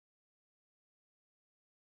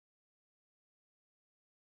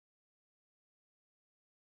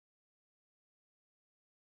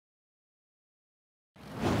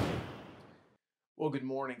Well, good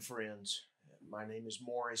morning, friends. My name is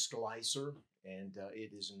Morris Gleiser, and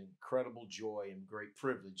it is an incredible joy and great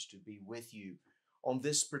privilege to be with you on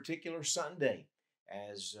this particular Sunday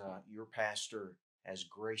as your pastor has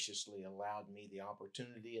graciously allowed me the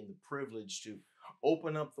opportunity and the privilege to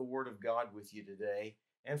open up the Word of God with you today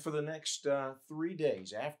and for the next 3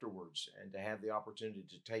 days afterwards, and to have the opportunity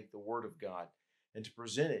to take the Word of God and to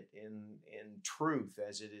present it in truth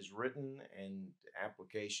as it is written and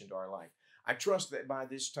application to our life. I trust that by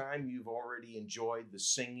this time you've already enjoyed the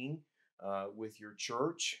singing with your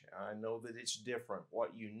church. I know that it's different.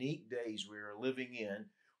 What unique days we are living in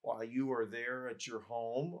while you are there at your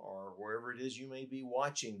home or wherever it is you may be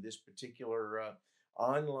watching this particular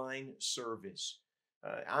online service.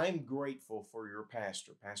 I'm grateful for your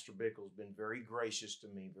pastor. Pastor Bickle has been very gracious to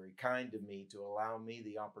me, very kind to me to allow me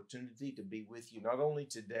the opportunity to be with you not only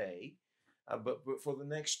today, but for the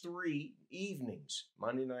next 3 evenings,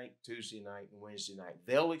 Monday night, Tuesday night, and Wednesday night.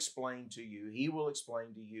 They'll explain to you, he will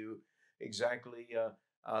explain to you exactly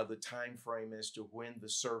the time frame as to when the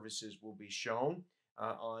services will be shown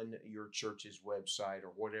on your church's website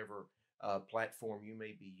or whatever platform you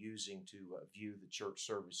may be using to view the church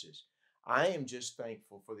services. I am just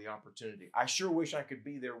thankful for the opportunity. I sure wish I could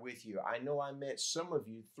be there with you. I know I met some of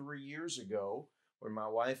you 3 years ago when my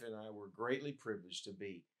wife and I were greatly privileged to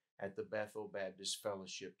be at the Bethel Baptist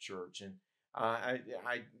Fellowship Church. And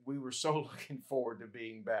we were so looking forward to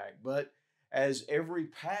being back. But as every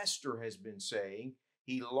pastor has been saying,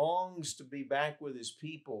 he longs to be back with his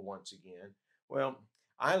people once again. Well,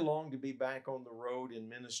 I long to be back on the road in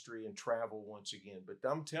ministry and travel once again. But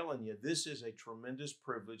I'm telling you, this is a tremendous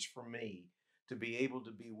privilege for me to be able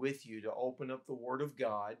to be with you, to open up the Word of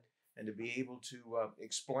God and to be able to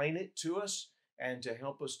explain it to us and to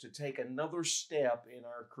help us to take another step in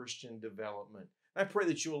our Christian development. I pray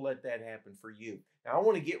that you'll let that happen for you. Now, I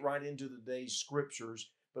want to get right into the day's scriptures,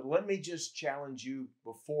 but let me just challenge you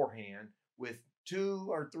beforehand with 2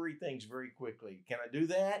 or 3 things very quickly. Can I do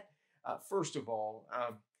that? First of all,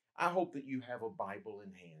 I hope that you have a Bible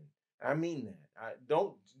in hand. I mean that.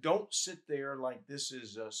 Don't sit there like this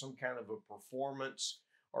is some kind of a performance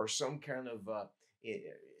or some kind of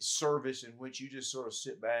service in which you just sort of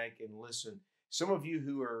sit back and listen. Some of you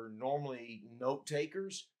who are normally note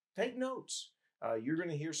takers, take notes. You're going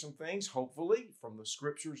to hear some things, hopefully, from the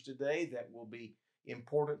scriptures today that will be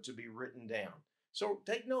important to be written down. So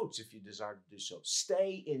take notes if you desire to do so.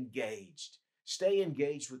 Stay engaged. Stay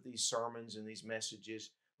engaged with these sermons and these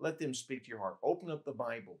messages. Let them speak to your heart. Open up the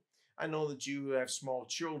Bible. I know that you have small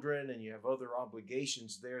children and you have other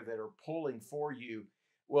obligations there that are pulling for you.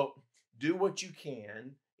 Well, do what you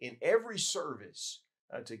can in every service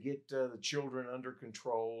to get the children under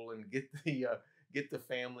control and get the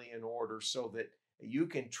family in order so that you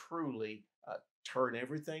can truly turn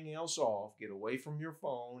everything else off, get away from your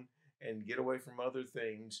phone and get away from other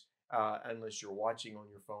things, unless you're watching on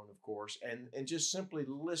your phone, of course, and just simply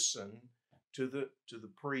listen to the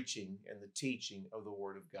preaching and the teaching of the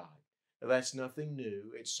Word of God. Now, that's nothing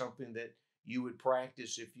new. It's something that you would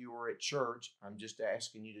practice if you were at church. I'm just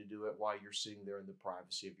asking you to do it while you're sitting there in the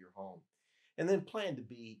privacy of your home. And then plan to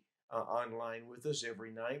be online with us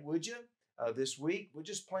every night, would you? This week, we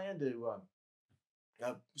just plan to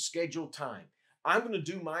schedule time. I'm going to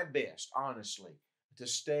do my best, honestly, to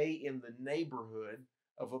stay in the neighborhood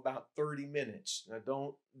of about 30 minutes. Now,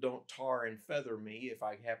 don't tar and feather me if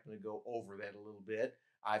I happen to go over that a little bit.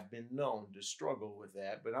 I've been known to struggle with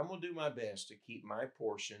that, but I'm going to do my best to keep my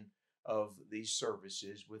portion of these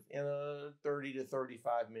services within a 30 to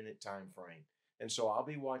 35 minute time frame. And so I'll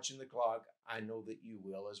be watching the clock. I know that you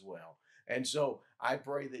will as well. And so I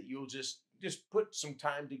pray that you'll just put some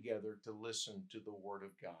time together to listen to the Word of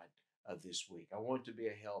God this week. I want to be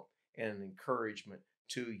a help and an encouragement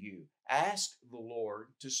to you. Ask the Lord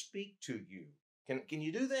to speak to you. Can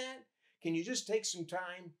you do that? Can you just take some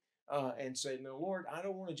time and say, no, Lord, I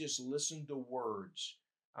don't want to just listen to words.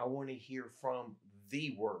 I want to hear from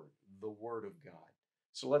the Word of God.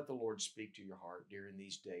 So let the Lord speak to your heart during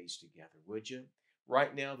these days together, would you?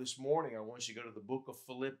 Right now, this morning, I want you to go to the book of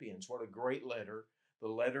Philippians. What a great letter. The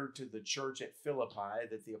letter to the church at Philippi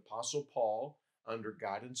that the Apostle Paul, under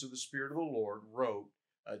guidance of the Spirit of the Lord, wrote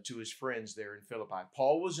to his friends there in Philippi.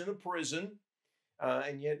 Paul was in a prison,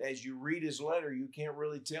 and yet as you read his letter, you can't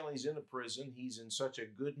really tell he's in a prison. He's in such a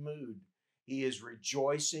good mood. He is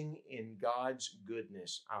rejoicing in God's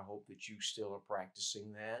goodness. I hope that you still are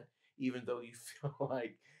practicing that, even though you feel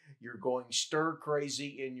like you're going stir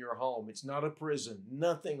crazy in your home. It's not a prison,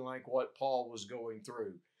 nothing like what Paul was going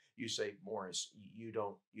through. You say, Morris, you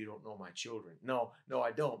don't know my children. No,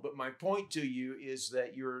 I don't. But my point to you is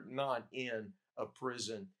that you're not in a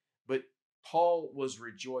prison, but Paul was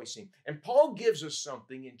rejoicing. And Paul gives us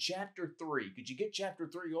something in chapter 3. Could you get chapter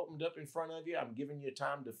 3 opened up in front of you? I'm giving you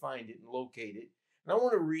time to find it and locate it. And I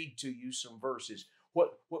want to read to you some verses.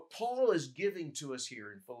 What Paul is giving to us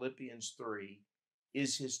here in Philippians 3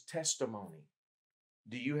 is his testimony.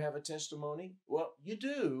 Do you have a testimony? Well, you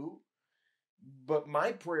do. But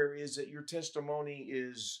my prayer is that your testimony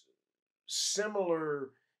is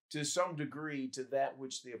similar to some degree to that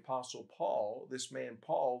which the Apostle Paul, this man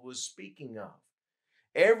Paul, was speaking of.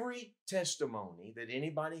 Every testimony that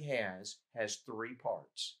anybody has 3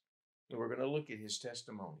 parts. And we're going to look at his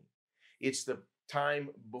testimony. It's the time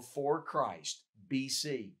before Christ,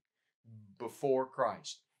 BC, before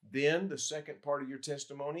Christ. Then the second part of your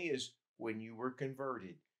testimony is when you were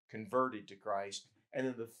converted to Christ. And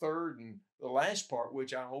then the third and the last part,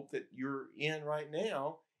 which I hope that you're in right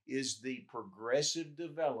now, is the progressive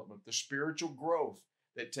development, the spiritual growth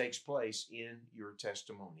that takes place in your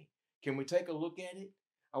testimony. Can we take a look at it?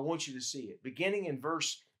 I want you to see it. Beginning in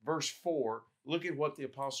verse 4, look at what the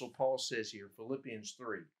Apostle Paul says here, Philippians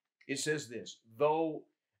 3. It says this, though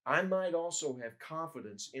I might also have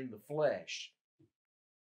confidence in the flesh,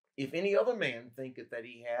 if any other man thinketh that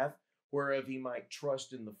he hath, whereof he might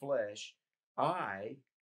trust in the flesh, I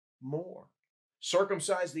more.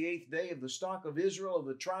 Circumcised the 8th day of the stock of Israel, of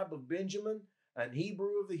the tribe of Benjamin, an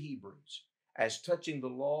Hebrew of the Hebrews, as touching the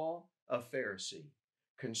law, a Pharisee,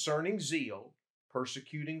 concerning zeal,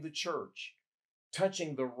 persecuting the church,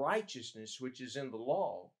 touching the righteousness which is in the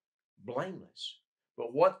law, blameless.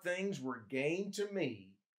 But what things were gained to me,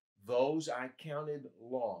 those I counted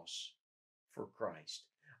loss for Christ.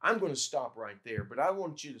 I'm going to stop right there, but I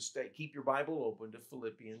want you to keep your Bible open to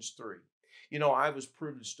Philippians 3. You know, I was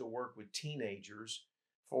privileged to work with teenagers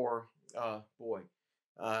for, I feel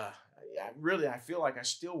like I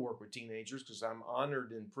still work with teenagers because I'm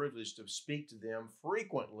honored and privileged to speak to them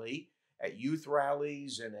frequently at youth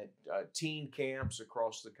rallies and at teen camps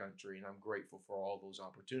across the country, and I'm grateful for all those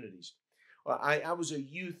opportunities. I was a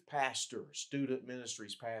youth pastor, student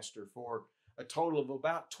ministries pastor for a total of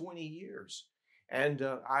about 20 years. And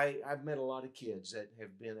I've met a lot of kids that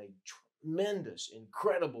have been a tremendous,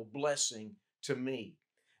 incredible blessing to me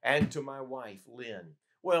and to my wife, Lynn.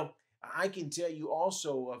 Well, I can tell you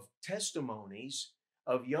also of testimonies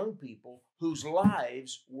of young people whose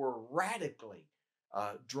lives were radically,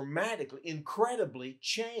 dramatically, incredibly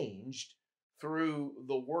changed through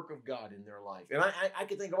the work of God in their life. And I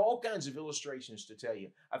can think of all kinds of illustrations to tell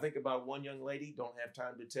you. I think about one young lady, don't have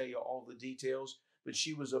time to tell you all the details, but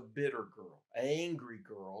she was a bitter girl, angry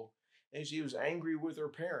girl, and she was angry with her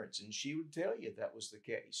parents, and she would tell you that was the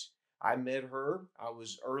case. I met her. I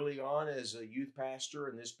was early on as a youth pastor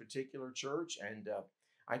in this particular church, and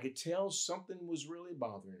I could tell something was really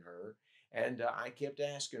bothering her, and I kept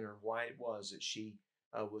asking her why it was that she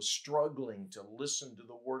was struggling to listen to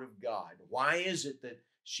the Word of God. Why is it that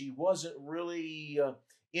she wasn't really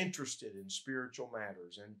interested in spiritual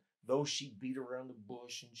matters? And though she beat around the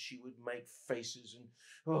bush and she would make faces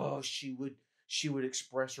and she would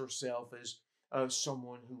express herself as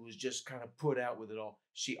someone who was just kind of put out with it all,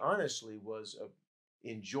 she honestly was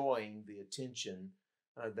enjoying the attention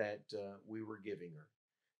that we were giving her.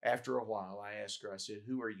 After a while, I asked her, I said,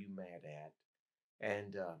 who are you mad at?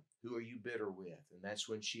 And who are you bitter with? And that's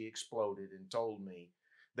when she exploded and told me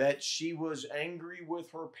that she was angry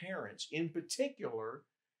with her parents, in particular,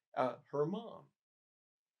 her mom.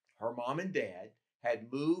 Her mom and dad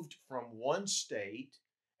had moved from one state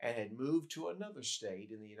and had moved to another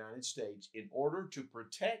state in the United States in order to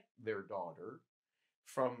protect their daughter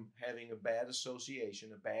from having a bad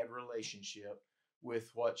association, a bad relationship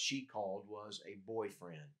with what she called was a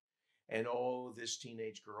boyfriend. And this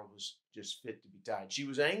teenage girl was just fit to be tied. She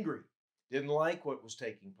was angry, didn't like what was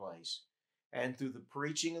taking place. And through the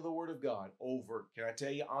preaching of the Word of God can I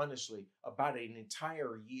tell you honestly, about an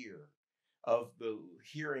entire year of the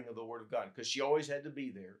hearing of the Word of God, because she always had to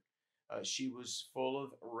be there. She was full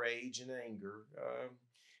of rage and anger.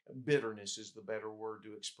 Bitterness is the better word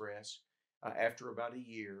to express. After about a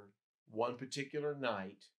year, one particular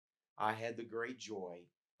night, I had the great joy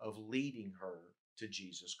of leading her to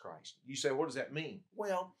Jesus Christ. You say, what does that mean?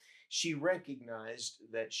 Well, she recognized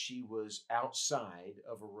that she was outside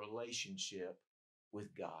of a relationship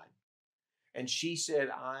with God. And she said,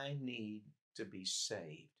 I need to be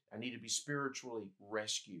saved. I need to be spiritually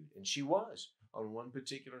rescued. And she was on one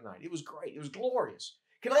particular night. It was great. It was glorious.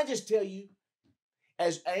 Can I just tell you,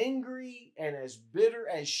 as angry and as bitter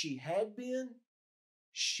as she had been,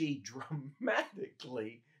 she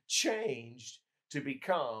dramatically changed to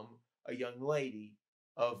become a young lady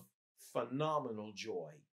of phenomenal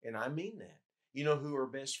joy. And I mean that. You know who her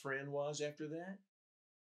best friend was after that?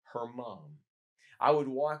 her mom. I would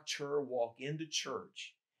watch her walk into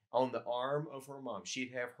church on the arm of her mom.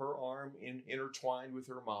 She'd have her arm intertwined with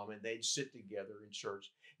her mom, and they'd sit together in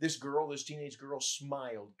church. This girl, this teenage girl,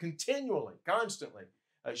 smiled continually, constantly.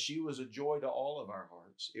 She was a joy to all of our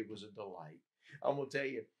hearts. It was a delight. I'm going to tell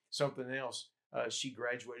you something else. She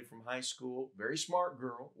graduated from high school, very smart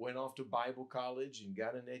girl, went off to Bible college and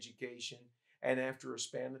got an education. And after a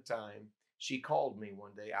span of time, she called me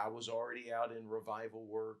one day. I was already out in revival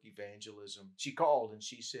work, evangelism. She called and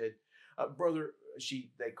she said, brother,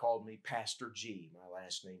 they called me Pastor G. My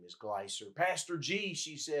last name is Gleiser. Pastor G,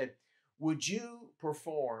 she said, would you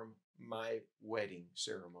perform my wedding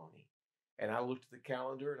ceremony? And I looked at the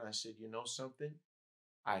calendar and I said, you know something?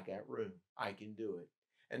 I got room. I can do it.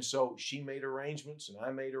 And so she made arrangements and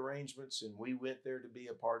I made arrangements and we went there to be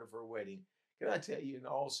a part of her wedding. Can I tell you in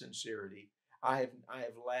all sincerity, I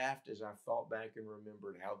have laughed as I've thought back and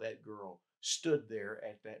remembered how that girl stood there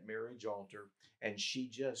at that marriage altar and she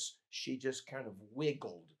just kind of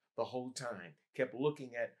wiggled the whole time, kept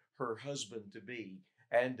looking at her husband to be,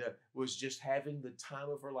 and was just having the time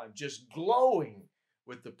of her life, just glowing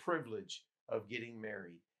with the privilege of getting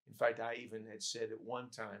married. In fact, I even had said at one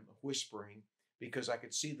time, whispering, because I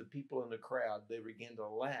could see the people in the crowd, they began to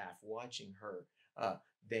laugh watching her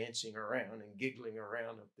dancing around and giggling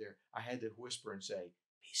around up there. I had to whisper and say,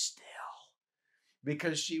 be still,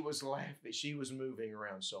 because she was laughing. She was moving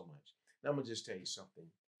around so much. Now, I'm going to just tell you something.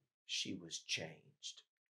 She was changed.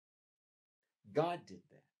 God did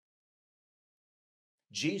that.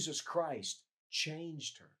 Jesus Christ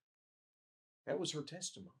changed her. That was her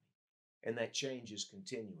testimony. And that change is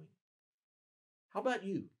continuing. How about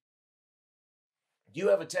you? Do you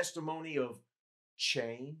have a testimony of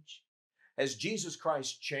change? Has Jesus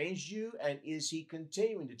Christ changed you, and is he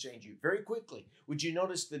continuing to change you? Very quickly, would you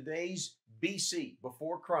notice the days BC,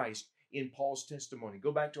 before Christ, in Paul's testimony?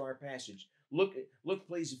 Go back to our passage. Look,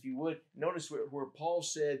 please, if you would. Notice where Paul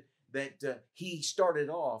said that he started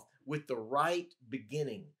off with the right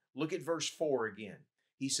beginning. Look at verse 4 again.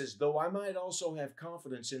 He says, though I might also have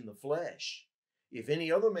confidence in the flesh, if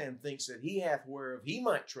any other man thinks that he hath whereof he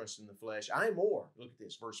might trust in the flesh, I more. Look at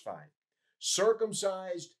this, verse 5.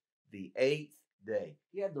 Circumcised the 8th day.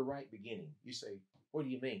 He had the right beginning. You say, what do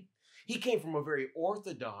you mean? He came from a very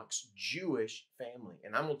Orthodox Jewish family.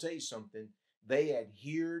 And I'm going to tell you something. They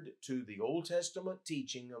adhered to the Old Testament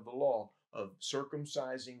teaching of the law of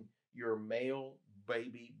circumcising your male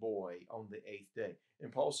baby boy on the 8th day.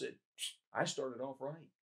 And Paul said, I started off right.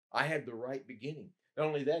 I had the right beginning. Not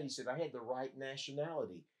only that, he said, I had the right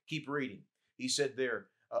nationality. Keep reading. He said there,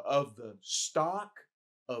 of the stock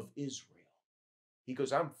of Israel. He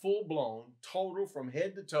goes, I'm full blown, total from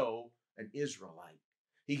head to toe, an Israelite.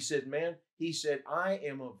 He said, I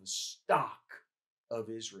am of the stock of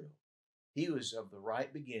Israel. He was of the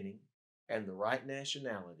right beginning and the right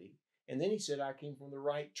nationality. And then he said, I came from the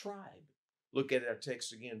right tribe. Look at our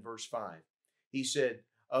text again, verse 5. He said,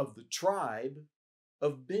 of the tribe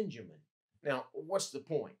of Benjamin. Now, what's the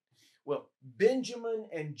point? Well, Benjamin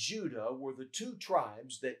and Judah were the two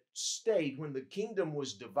tribes that stayed when the kingdom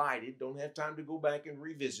was divided. Don't have time to go back and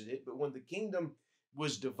revisit it, but when the kingdom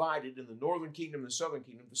was divided in the northern kingdom and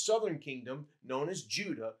the southern kingdom, known as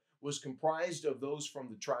Judah, was comprised of those from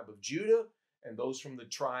the tribe of Judah and those from the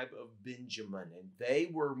tribe of Benjamin. And they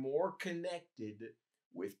were more connected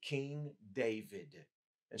with King David.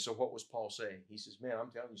 And so what was Paul saying? He says, man, I'm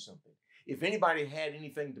telling you something. If anybody had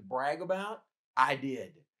anything to brag about, I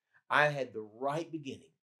did. I had the right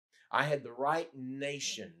beginning. I had the right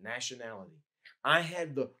nationality. I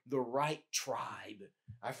had the right tribe.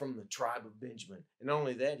 I'm from the tribe of Benjamin. And not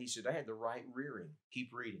only that, he said, I had the right rearing.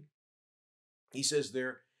 Keep reading. He says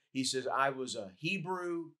there, I was a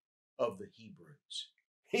Hebrew of the Hebrews.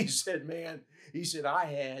 He said, I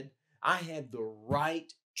had the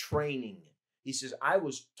right training. He says, I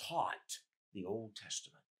was taught the Old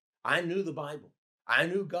Testament. I knew the Bible. I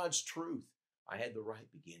knew God's truth. I had the right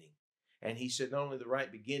beginning. And he said, not only the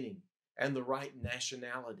right beginning and the right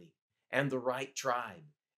nationality and the right tribe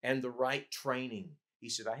and the right training. He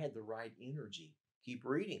said, I had the right energy. Keep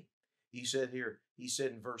reading. He said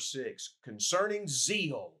in verse 6, concerning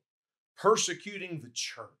zeal, persecuting the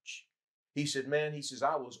church. He said,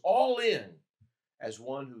 I was all in as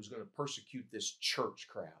one who was going to persecute this church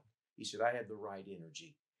crowd. He said, I had the right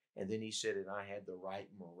energy. And then he said, and I had the right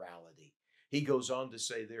morality. He goes on to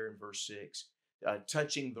say there in verse 6,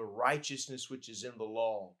 touching the righteousness which is in the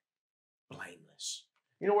law, blameless.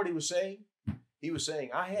 You know what he was saying? He was saying,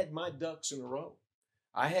 I had my ducks in a row.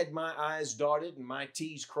 I had my I's dotted and my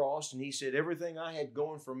T's crossed. And he said, everything I had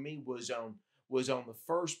going for me was on the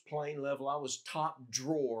first plane level. I was top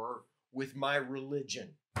drawer with my religion.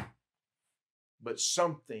 but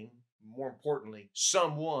something, more importantly,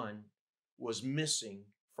 someone was missing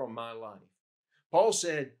from my life. Paul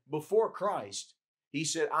said, before Christ, he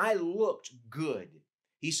said, I looked good.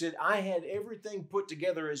 He said, I had everything put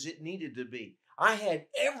together as it needed to be. I had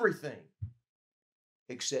everything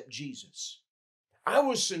except Jesus. I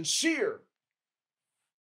was sincere,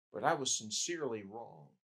 but I was sincerely wrong.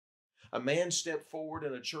 A man stepped forward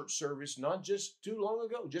in a church service not just too long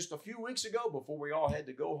ago, just a few weeks ago before we all had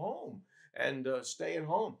to go home and stay at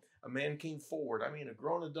home. A man came forward. I mean, a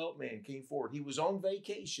grown adult man came forward. He was on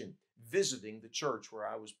vacation visiting the church where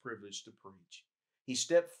I was privileged to preach. He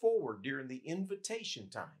stepped forward during the invitation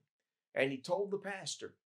time and he told the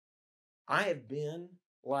pastor, I have been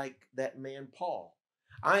like that man Paul.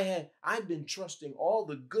 I've been trusting all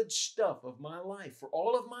the good stuff of my life for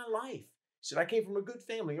all of my life. He said, I came from a good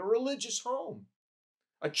family, a religious home,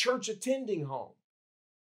 a church attending home.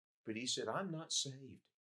 But he said, I'm not saved.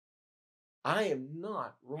 I am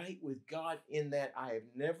not right with God in that I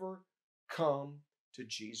have never come to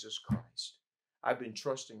Jesus Christ. I've been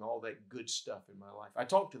trusting all that good stuff in my life. I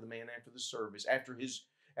talked to the man after the service, after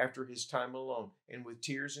his time alone, and with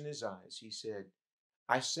tears in his eyes, he said,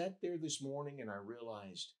 I sat there this morning and I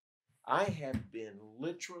realized I have been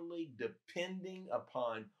literally depending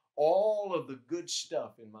upon all of the good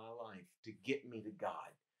stuff in my life to get me to God.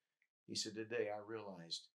 He said, today I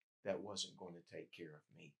realized that wasn't going to take care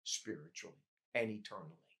of me spiritually and eternally.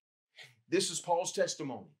 This is Paul's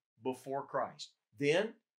testimony before Christ. Then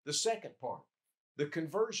the second part, the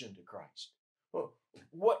conversion to Christ. Well,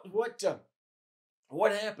 what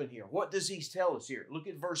happened here? What does he tell us here? Look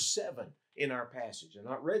at verse 7 in our passage. I've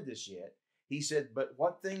not read this yet. He said, but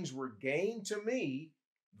what things were gained to me,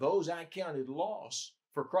 those I counted loss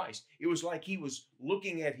for Christ. It was like he was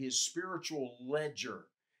looking at his spiritual ledger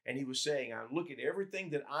and he was saying, I look at everything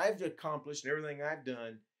that I've accomplished and everything I've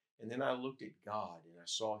done. And then I looked at God and I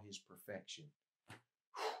saw his perfection.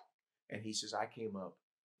 And he says, I came up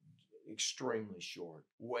extremely short,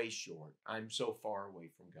 way short. I'm so far away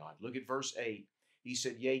from God. Look at verse 8. He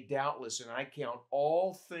said, yea, doubtless, and I count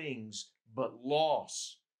all things but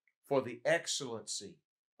loss for the excellency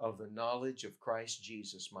of the knowledge of Christ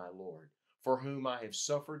Jesus my Lord, for whom I have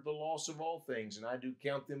suffered the loss of all things, and I do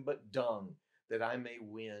count them but dung, that I may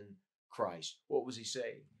win Christ. What was he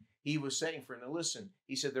saying? He was saying, friend, now listen,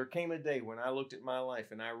 he said, there came a day when I looked at my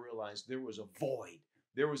life and I realized there was a void,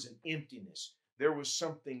 there was an emptiness, there was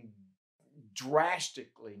something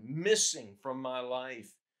drastically missing from my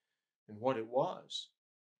life. And what it was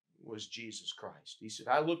Jesus Christ. He said,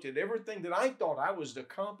 I looked at everything that I thought I was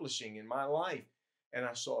accomplishing in my life, and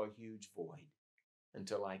I saw a huge void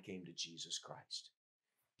until I came to Jesus Christ.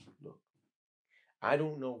 Look, I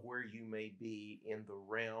don't know where you may be in the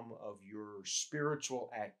realm of your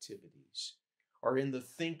spiritual activities or in the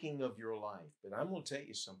thinking of your life, but I'm going to tell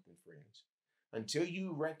you something, friends. Until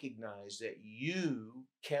you recognize that you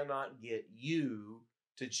cannot get you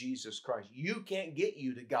to Jesus Christ, you can't get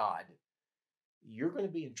you to God, you're going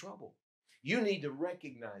to be in trouble. You need to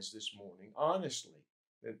recognize this morning, honestly,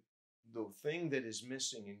 that the thing that is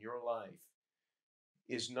missing in your life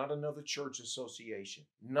is not another church association,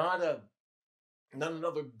 not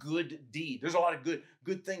another good deed. There's a lot of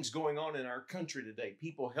good things going on in our country today.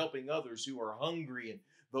 People helping others who are hungry and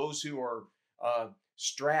those who are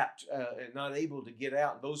strapped and not able to get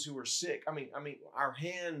out, those who are sick. I mean, our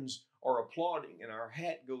hands are applauding and our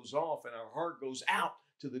hat goes off and our heart goes out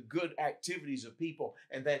to the good activities of people,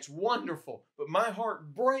 and that's wonderful. But my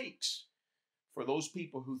heart breaks for those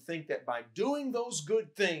people who think that by doing those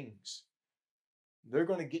good things, they're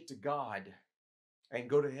going to get to God and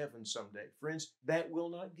go to heaven someday. Friends, that will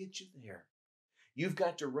not get you there. You've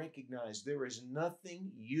got to recognize there is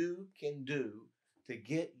nothing you can do to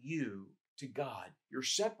get you to God. You're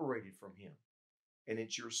separated from Him, and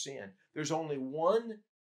it's your sin. There's only one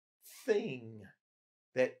thing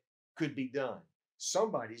that could be done.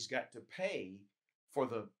 Somebody's got to pay for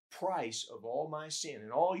the price of all my sin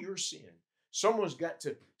and all your sin. Somebody's got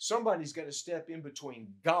to step in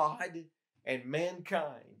between God and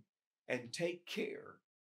mankind and take care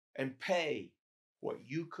and pay what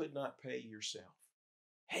you could not pay yourself.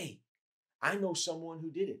 Hey, I know someone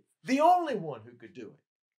who did it. The only one who could do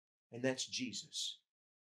it. And that's Jesus.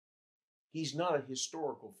 He's not a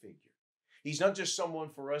historical figure. He's not just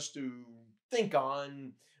someone for us to think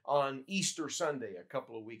on Easter Sunday a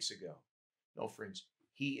couple of weeks ago. No, friends,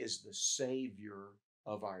 He is the Savior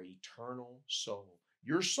of our eternal soul.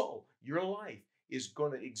 Your soul, your life is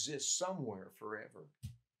going to exist somewhere forever.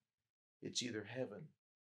 It's either heaven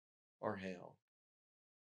or hell.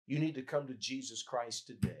 You need to come to Jesus Christ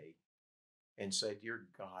today and say, Dear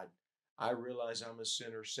God, I realize I'm a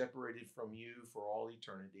sinner separated from you for all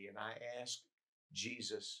eternity. And I ask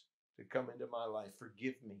Jesus to come into my life.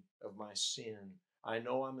 Forgive me of my sin. I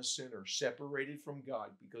know I'm a sinner separated from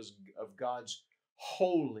God because of God's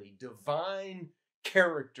holy, divine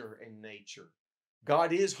character and nature.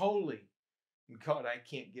 God is holy. God, I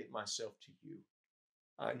can't get myself to you.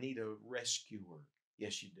 I need a rescuer.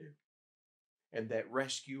 Yes, you do. And that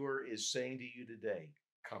rescuer is saying to you today,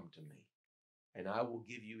 come to me, and I will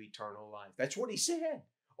give you eternal life. That's what he said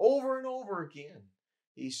over and over again.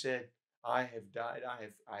 He said, I have died.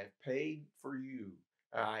 I have paid for you.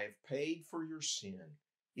 I have paid for your sin.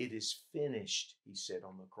 It is finished, he said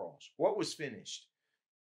on the cross. What was finished?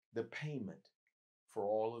 The payment for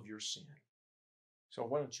all of your sin. So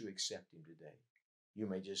why don't you accept him today? You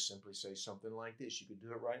may just simply say something like this. You could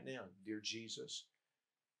do it right now. Dear Jesus,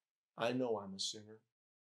 I know I'm a sinner.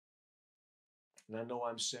 And I know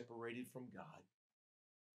I'm separated from God.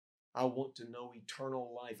 I want to know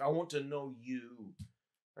eternal life. I want to know you.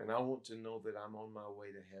 And I want to know that I'm on my way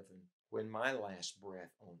to heaven when my last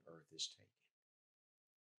breath on earth is taken.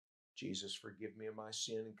 Jesus, forgive me of my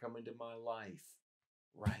sin and come into my life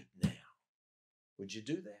right now. Would you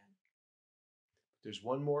do that? There's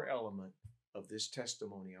one more element of this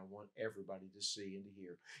testimony I want everybody to see and to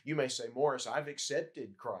hear. You may say, Morris, I've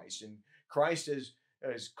accepted Christ, and Christ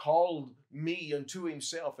has called me unto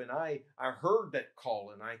himself, and I heard that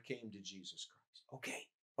call, and I came to Jesus Christ.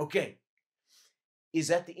 Okay. Is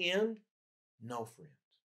that the end? No, friends.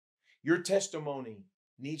 Your testimony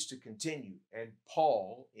needs to continue, and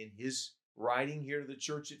Paul, in his writing here to the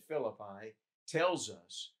church at Philippi, tells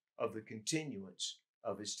us of the continuance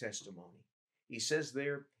of his testimony. He says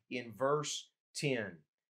there in verse 10,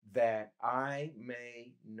 that I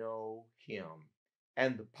may know him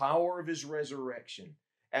and the power of his resurrection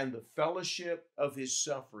and the fellowship of his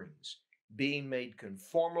sufferings, being made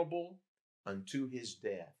conformable unto his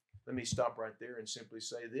death. Let me stop right there and simply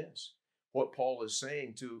say this. What Paul is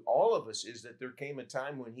saying to all of us is that there came a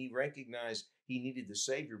time when he recognized he needed the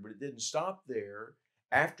Savior, but it didn't stop there.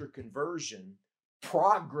 After conversion,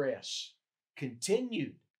 progress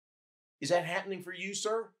continued. Is that happening for you,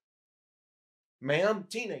 sir? Ma'am,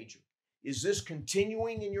 teenager, is this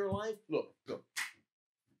continuing in your life? Look.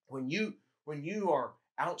 When you are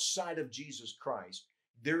outside of Jesus Christ,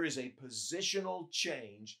 there is a positional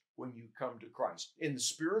change when you come to Christ. In the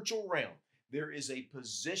spiritual realm, there is a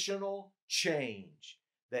positional change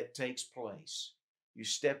that takes place. You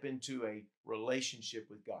step into a relationship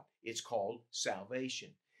with God. It's called salvation.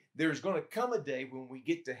 There's going to come a day when we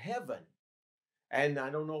get to heaven, and I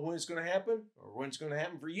don't know when it's going to happen or when it's going to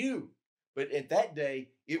happen for you. But at that day,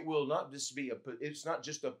 it will not just be it's not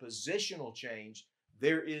just a positional change.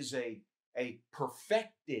 There is a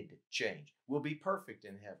perfected change. We'll be perfect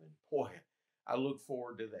in heaven. Boy, I look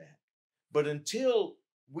forward to that. But until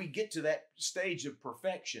we get to that stage of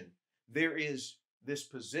perfection, there is this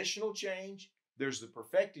positional change. There's the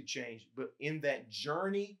perfected change. But in that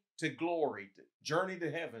journey to glory, journey to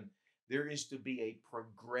heaven, there is to be a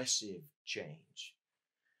progressive change.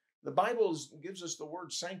 The Bible gives us the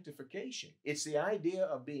word sanctification. It's the idea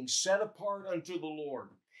of being set apart unto the Lord.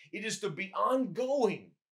 It is to be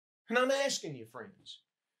ongoing. And I'm asking you, friends,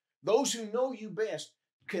 those who know you best,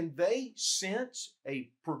 can they sense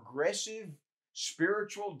a progressive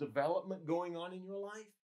spiritual development going on in your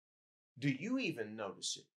life? Do you even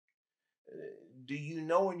notice it? Do you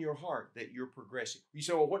know in your heart that you're progressing? You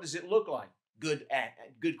say, well, what does it look like? Good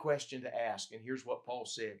question to ask. And here's what Paul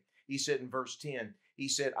said. He said in verse 10, he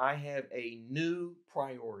said, I have a new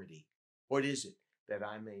priority. What is it? That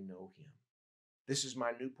I may know him. This is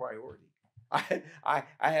my new priority. I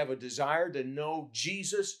have a desire to know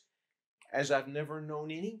Jesus as I've never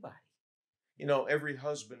known anybody. You know, every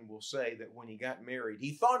husband will say that when he got married,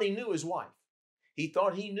 he thought he knew his wife. He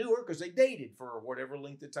thought he knew her because they dated for whatever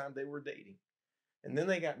length of time they were dating. And then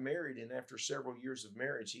they got married, and after several years of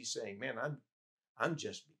marriage, he's saying, man, I'm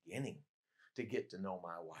just beginning to get to know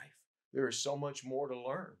my wife. There is so much more to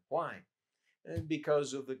learn. Why?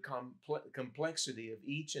 Because of the complexity of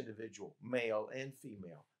each individual, male and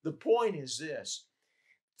female. The point is this: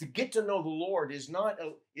 to get to know the Lord is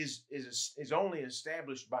only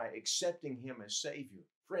established by accepting him as Savior.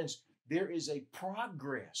 Friends, there is a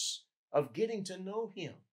progress of getting to know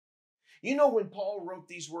him. You know, when Paul wrote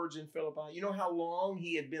these words in Philippi, you know how long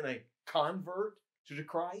he had been a convert to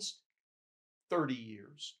Christ? 30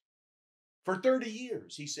 years. For 30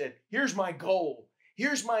 years, he said, here's my goal.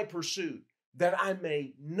 Here's my pursuit, that I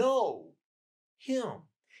may know him.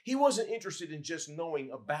 He wasn't interested in just knowing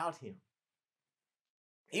about him.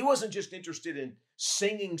 He wasn't just interested in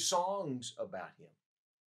singing songs about him.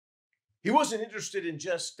 He wasn't interested in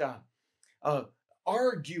just uh,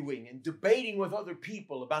 arguing and debating with other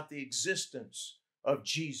people about the existence of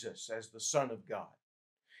Jesus as the Son of God.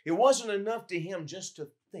 It wasn't enough to him just to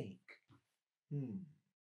think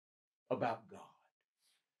about God.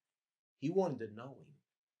 He wanted to know him.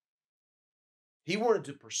 He wanted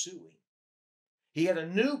to pursue him. He had a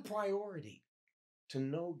new priority to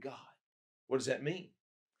know God. What does that mean?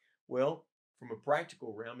 Well, from a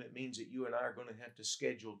practical realm, it means that you and I are going to have to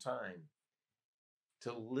schedule time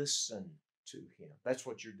to listen to him. That's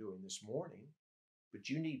what you're doing this morning. But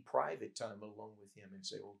you need private time alone with him and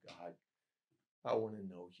say, oh God, I want to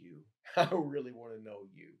know you. I really want to know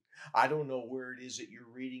you. I don't know where it is that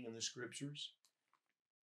you're reading in the scriptures,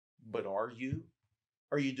 but are you?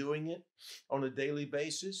 Are you doing it on a daily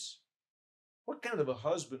basis? What kind of a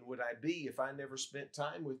husband would I be if I never spent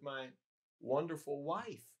time with my wonderful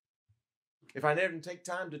wife? If I never take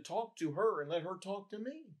time to talk to her and let her talk to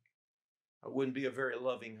me? I wouldn't be a very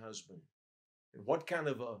loving husband. And what kind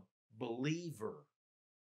of a believer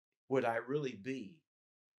would I really be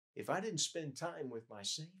if I didn't spend time with my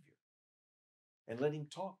Savior and let him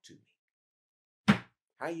talk to me?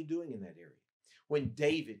 How are you doing in that area? When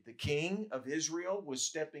David, the king of Israel, was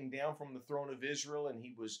stepping down from the throne of Israel, and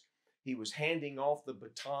he was handing off the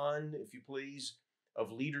baton, if you please,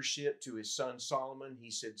 of leadership to his son Solomon,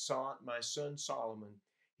 he said, my son Solomon,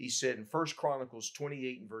 he said in 1 Chronicles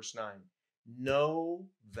 28 and verse 9, know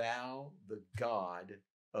thou the God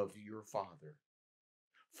of your father,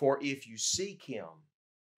 for if you seek him,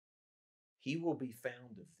 he will be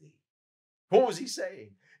found of thee. What was he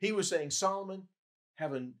saying? He was saying, Solomon,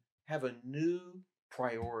 have a new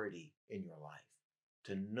priority in your life,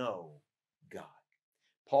 to know God.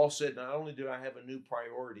 Paul said, not only do I have a new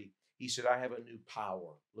priority, he said, I have a new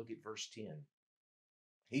power. Look at verse 10.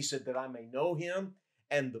 He said that I may know him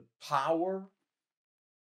and the power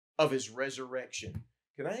of his resurrection.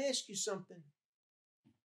 Can I ask you something?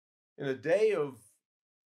 In a day of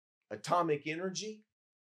atomic energy,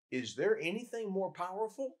 is there anything more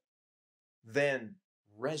powerful than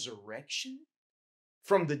resurrection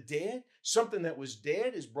from the dead? Something that was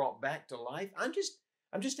dead is brought back to life. I'm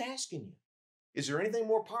just asking you. Is there anything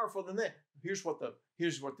more powerful than that? Here's what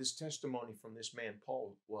this testimony from this man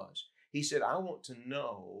Paul was. He said, I want to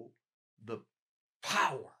know the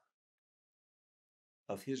power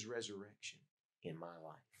of his resurrection in my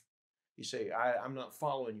life. You say, I'm not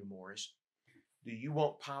following you, Morris. Do you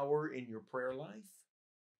want power in your prayer life?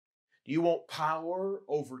 Do you want power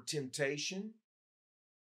over temptation?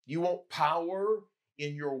 Do you want power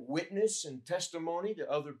in your witness and testimony to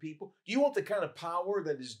other people? Do you want the kind of power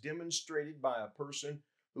that is demonstrated by a person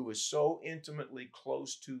who is so intimately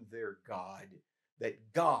close to their God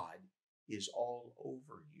that God is all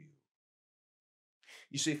over you?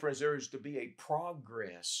 You see, friends, there is to be a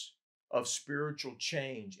progress of spiritual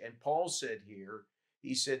change. And Paul said here,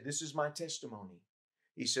 he said, this is my testimony.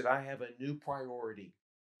 He said, I have a new priority.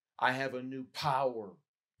 I have a new power.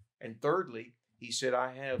 And thirdly, he said,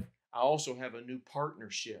 I also have a new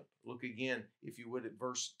partnership. Look again, if you would, at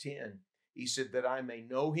verse 10. He said that I may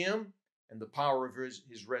know him and the power of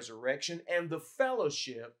his resurrection and the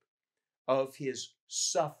fellowship of his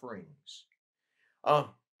sufferings.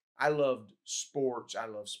 I loved sports. I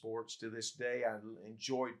love sports to this day. I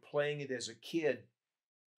enjoyed playing it as a kid.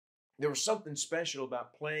 There was something special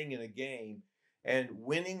about playing in a game and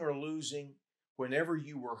winning or losing, whenever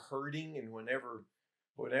you were hurting and whenever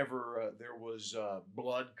there was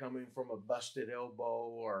blood coming from a busted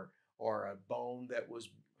elbow or a bone that was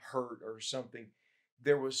hurt or something,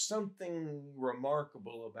 there was something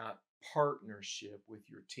remarkable about partnership with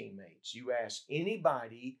your teammates. You ask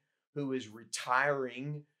anybody who is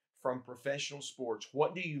retiring from professional sports,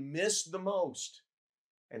 what do you miss the most?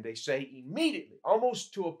 And they say immediately,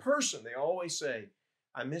 almost to a person, they always say,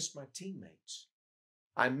 I miss my teammates.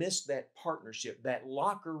 I miss that partnership, that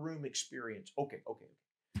locker room experience. Okay.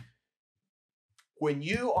 When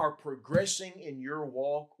you are progressing in your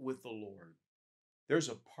walk with the Lord, there's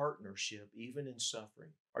a partnership even in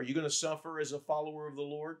suffering. Are you going to suffer as a follower of the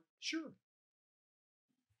Lord? Sure.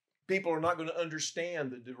 People are not going to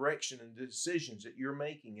understand the direction and the decisions that you're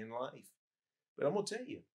making in life. But I'm going to tell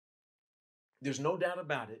you, there's no doubt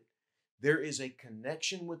about it. There is a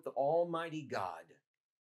connection with the Almighty God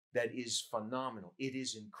that is phenomenal. It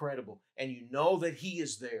is incredible. And you know that he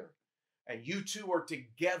is there. And you two are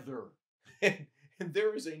together. And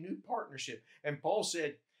there is a new partnership. And Paul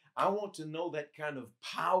said, I want to know that kind of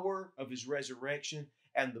power of his resurrection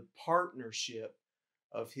and the partnership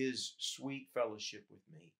of his sweet fellowship with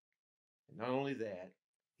me. And not only that,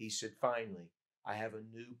 he said, finally, I have a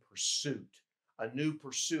new pursuit,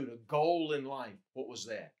 a goal in life. What was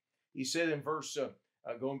that? He said in verse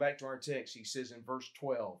going back to our text, he says in verse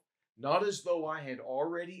 12, not as though I had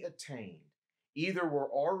already attained, either were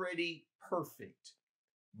already perfect,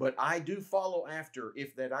 but I do follow after,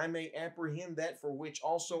 if that I may apprehend that for which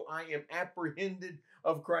also I am apprehended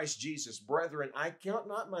of Christ Jesus. Brethren, I count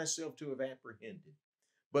not myself to have apprehended,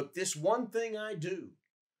 but this one thing I do,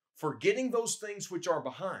 forgetting those things which are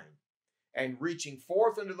behind, and reaching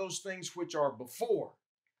forth unto those things which are before,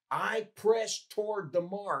 I press toward the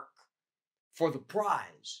mark for the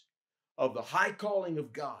prize of the high calling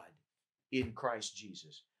of God in Christ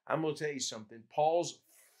Jesus. I'm going to tell you something. Paul's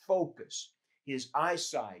focus, his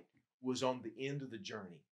eyesight was on the end of the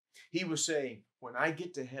journey. He was saying, when I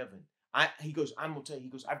get to heaven, I'm going to tell you, he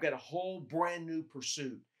goes, I've got a whole brand new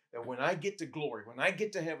pursuit that when I get to glory, when I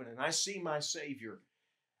get to heaven and I see my Savior,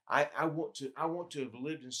 I want to have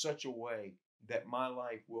lived in such a way that my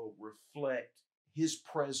life will reflect his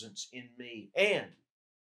presence in me, and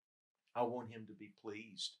I want him to be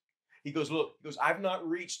pleased. He goes, look, I've not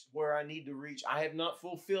reached where I need to reach. I have not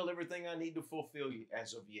fulfilled everything I need to fulfill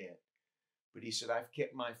as of yet. But he said, I've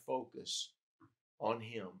kept my focus on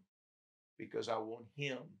him because I want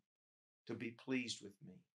him to be pleased with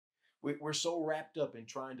me. We're so wrapped up in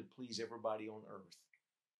trying to please everybody on earth.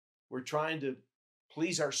 We're trying to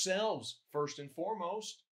please ourselves first and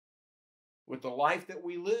foremost with the life that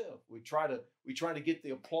we live. We try to get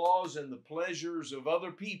the applause and the pleasures of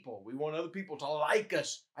other people. We want other people to like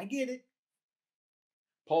us. I get it.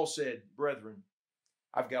 Paul said, brethren,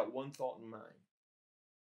 I've got one thought in mind.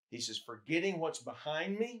 He says, forgetting what's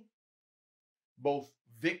behind me, both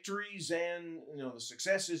victories and the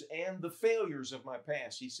successes and the failures of my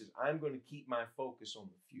past. He says, I'm going to keep my focus on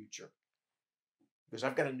the future because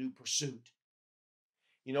I've got a new pursuit.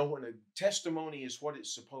 When a testimony is what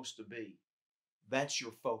it's supposed to be, that's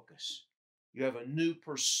your focus. You have a new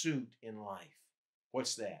pursuit in life.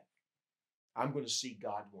 What's that? I'm going to see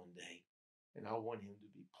God one day, and I want him to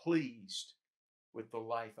be pleased with the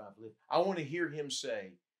life I've lived. I want to hear him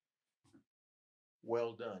say,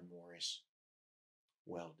 well done, Morris.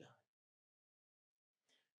 Well done.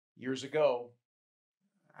 Years ago,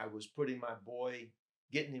 I was putting my boy,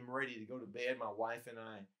 getting him ready to go to bed. My wife and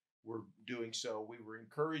I were doing so. We were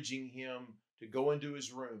encouraging him to go into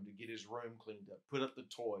his room, to get his room cleaned up, put up the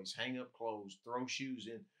toys, hang up clothes, throw shoes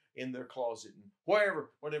in their closet, and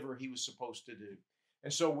whatever he was supposed to do.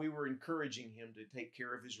 And so we were encouraging him to take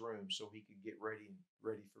care of his room so he could get ready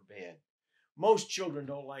for bed. Most children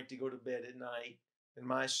don't like to go to bed at night, and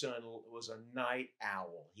my son was a night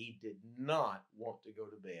owl. He did not want to go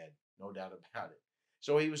to bed, no doubt about it.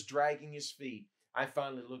 So he was dragging his feet. I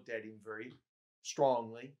finally looked at him very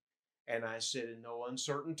strongly, and I said in no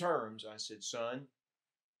uncertain terms, I said, son,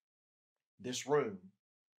 this room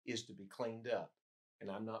is to be cleaned up, and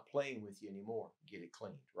I'm not playing with you anymore. Get it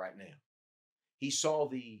cleaned right now. He saw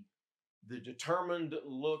the determined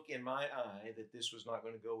look in my eye that this was not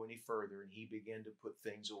going to go any further, and he began to put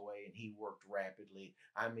things away, and he worked rapidly.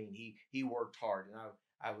 I mean, he worked hard, and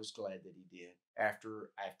I was glad that he did. After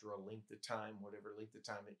a length of time, whatever length of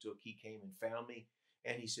time it took, he came and found me,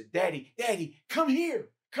 and he said, Daddy, come here.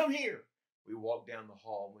 We walked down the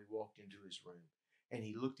hall, and we walked into his room, and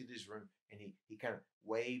he looked at his room, and he kind of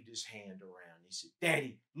waved his hand around. He said,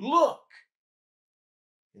 Daddy, look.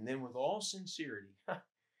 And then with all sincerity,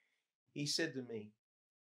 he said to me,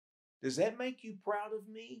 does that make you proud of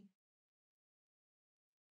me?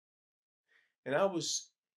 And I was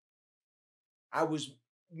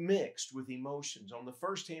mixed with emotions. On the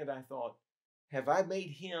first hand, I thought, have I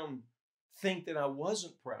made him think that I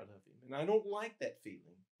wasn't proud of him? And I don't like that feeling.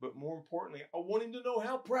 But more importantly, I want him to know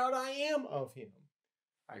how proud I am of him.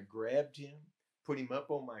 I grabbed him, put him up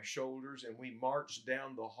on my shoulders, and we marched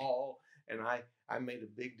down the hall. And I made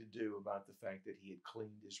a big to-do about the fact that he had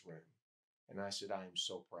cleaned his room. And I said, I am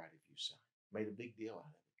so proud of you, son. Made a big deal out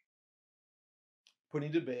of it. Put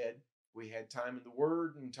him to bed. We had time in the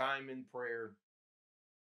Word and time in prayer.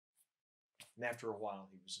 And after a while,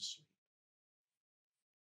 he was asleep.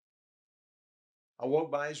 I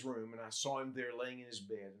walked by his room and I saw him there laying in his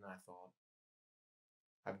bed, and I thought,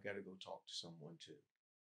 I've got to go talk to someone too.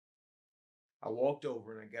 I walked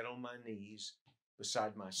over and I got on my knees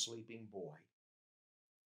beside my sleeping boy.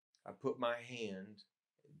 I put my hand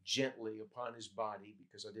gently upon his body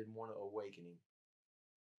because I didn't want to awaken him.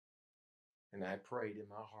 And I prayed in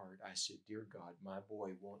my heart. I said, dear God, my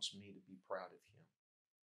boy wants me to be proud of him.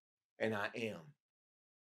 And I am.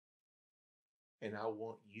 And I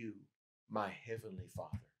want you, my heavenly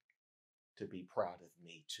Father, to be proud of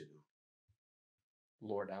me too.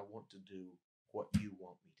 Lord, I want to do what you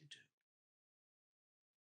want me to do.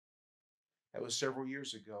 That was several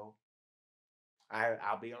years ago.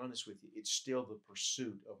 I'll be honest with you, it's still the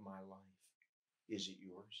pursuit of my life. Is it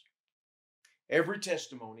yours? Every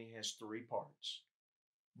testimony has three parts.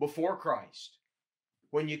 Before Christ,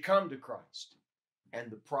 when you come to Christ, and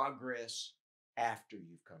the progress after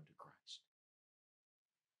you've come to Christ.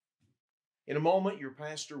 In a moment, your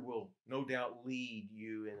pastor will no doubt lead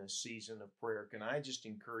you in a season of prayer. Can I just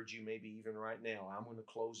encourage you, maybe even right now, I'm going to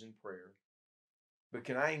close in prayer, but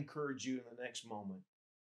can I encourage you in the next moment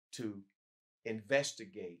to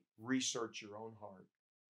investigate, research your own heart,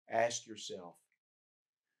 ask yourself,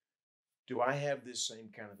 do I have this same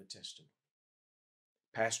kind of a testimony?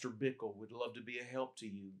 Pastor Bickle would love to be a help to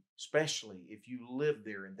you, especially if you live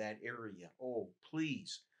there in that area. Oh,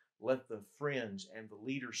 please let the friends and the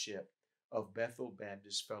leadership of Bethel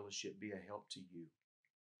Baptist Fellowship be a help to you.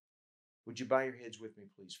 Would you bow your heads with me,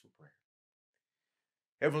 please, for prayer?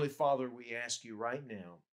 Heavenly Father, we ask you right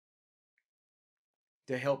now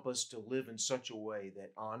to help us to live in such a way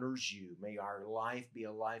that honors you. May our life be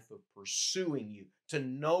a life of pursuing you, to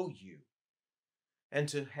know you, and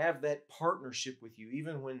to have that partnership with you,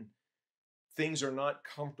 even when things are not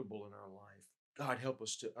comfortable in our life. God, help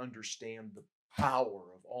us to understand the power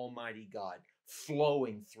of Almighty God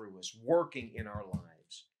flowing through us, working in our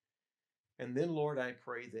lives. And then, Lord, I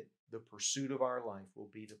pray that the pursuit of our life will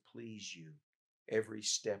be to please you every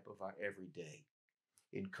step of our every day.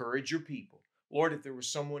 Encourage your people. Lord, if there was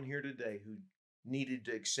someone here today who needed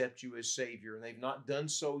to accept you as Savior and they've not done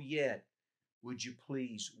so yet, would you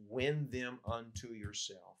please win them unto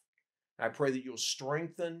yourself? I pray that you'll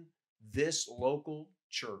strengthen this local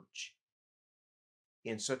church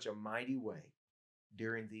in such a mighty way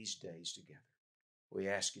during these days together. We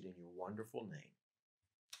ask it in your wonderful name.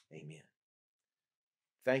 Amen.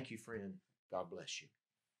 Thank you, friend. God bless you.